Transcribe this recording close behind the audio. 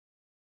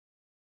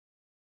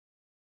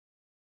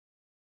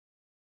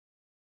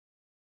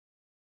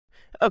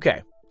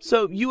Okay,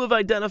 so you have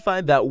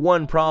identified that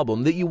one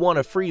problem that you want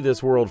to free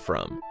this world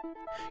from.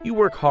 You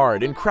work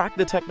hard and crack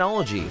the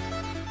technology.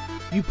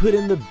 You put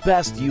in the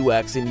best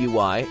UX and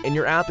UI, and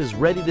your app is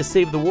ready to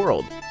save the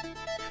world.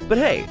 But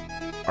hey,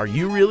 are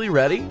you really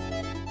ready?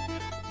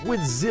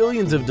 With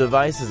zillions of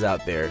devices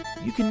out there,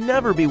 you can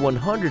never be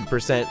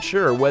 100%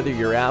 sure whether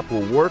your app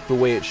will work the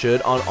way it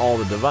should on all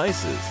the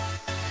devices.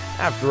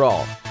 After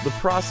all, the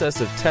process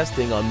of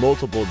testing on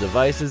multiple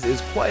devices is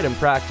quite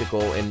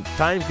impractical and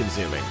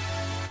time-consuming.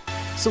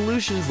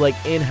 Solutions like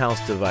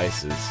in-house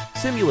devices,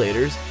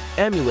 simulators,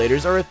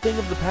 emulators are a thing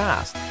of the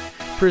past.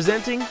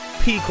 Presenting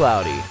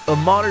pCloudy, a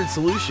modern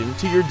solution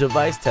to your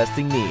device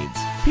testing needs.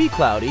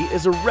 pCloudy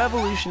is a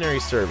revolutionary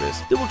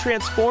service that will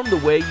transform the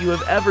way you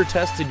have ever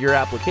tested your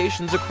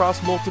applications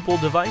across multiple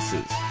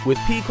devices. With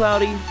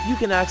pCloudy, you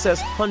can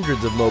access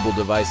hundreds of mobile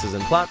devices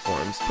and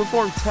platforms,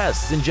 perform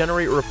tests, and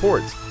generate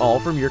reports, all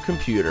from your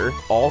computer,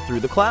 all through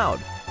the cloud.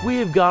 We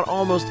have got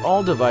almost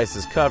all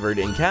devices covered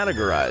and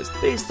categorized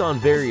based on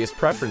various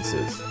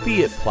preferences,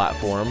 be it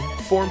platform,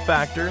 form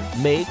factor,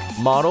 make,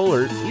 model,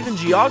 or even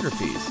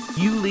geographies.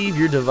 You leave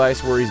your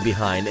device worries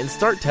behind and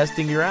start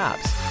testing your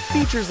apps.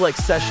 Features like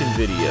session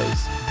videos,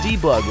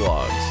 debug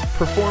logs,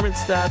 performance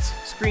stats,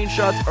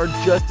 screenshots are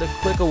just a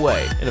click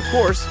away, and of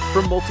course,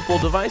 from multiple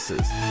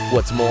devices.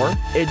 What's more,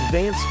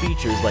 advanced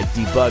features like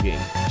debugging,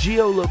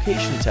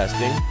 geolocation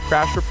testing,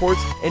 crash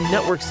reports, and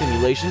network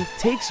simulation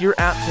takes your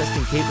app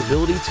testing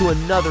capability to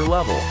another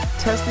level.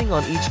 Testing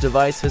on each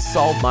device has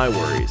solved my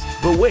worries.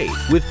 But wait,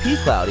 with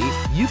pCloudy,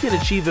 you can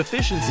achieve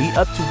efficiency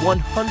up to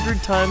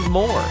 100 times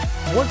more.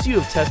 Once you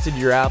have tested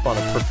your app on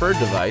a preferred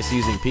device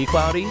using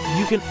pCloudy,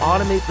 you can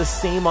automate the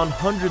same on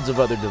hundreds of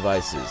other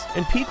devices,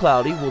 and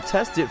pCloudy will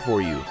test it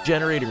for you,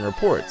 generating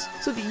reports,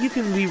 so that you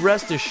can be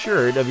rest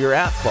assured of your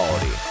app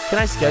quality. Can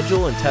I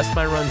schedule and test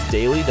my runs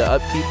daily to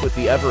upkeep with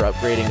the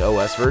ever-upgrading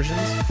OS versions?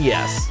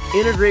 Yes.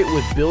 Integrate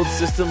with build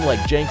system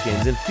like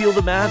Jenkins and feel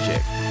the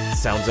magic.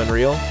 Sounds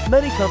unreal?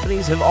 Many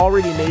companies have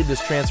already made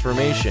this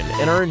transformation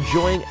and are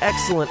enjoying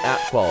excellent app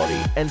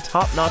quality and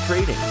top-notch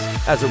ratings.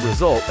 As a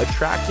result,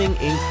 attracting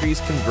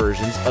increased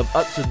conversions of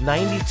up to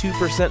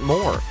 92%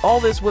 more. All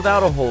this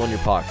without a hole in your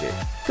pocket.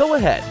 Go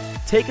ahead,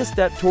 take a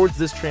step towards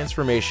this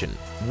transformation.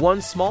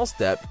 One small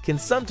step can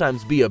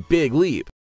sometimes be a big leap.